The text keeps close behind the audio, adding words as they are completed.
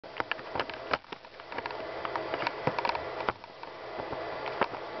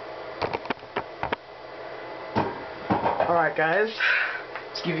Alright guys,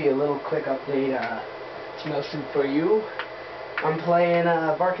 let's give you a little quick update. It's mostly for you. I'm playing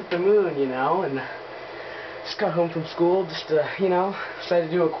Bark at the Moon, you know, and just got home from school, just you know, decided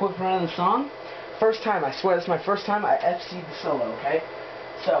to do a quick run of the song. First time, I swear this is my first time I FC'd the solo, okay?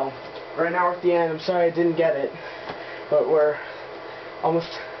 So, right now we're at the end. I'm sorry I didn't get it, but we're almost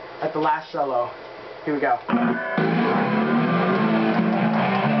at the last solo. Here we go.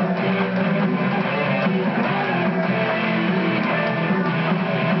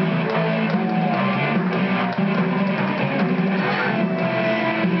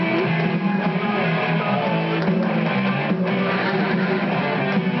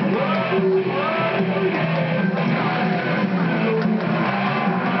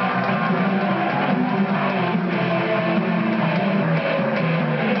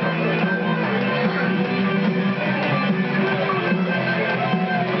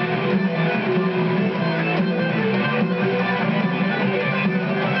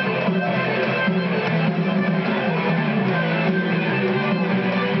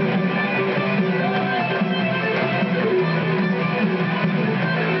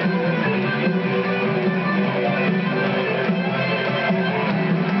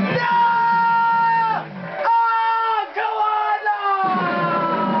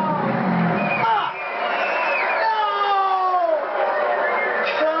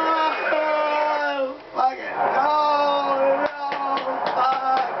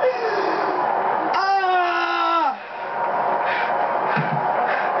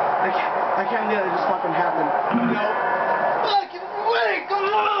 I can't believe it just fucking happened. No. Fucking wait, come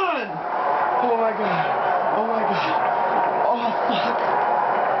on! Oh my god. Oh my god. Oh fuck.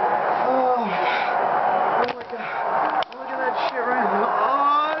 Oh. Oh my god. Look at that shit right now.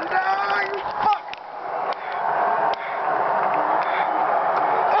 Oh no, you fuck!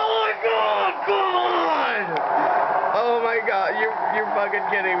 Oh my god, come on! Oh my god, you're fucking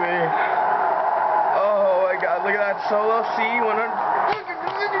kidding me. Oh my god, look at that solo C 100.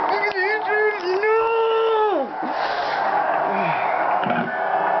 No!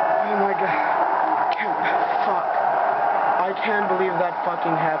 Oh my god. Fuck. I can't believe that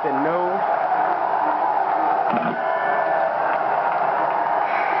fucking happened. No.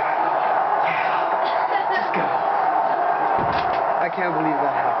 Let's go. I can't believe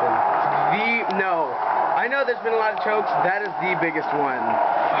that happened. No. I know there's been a lot of chokes. That is the biggest one.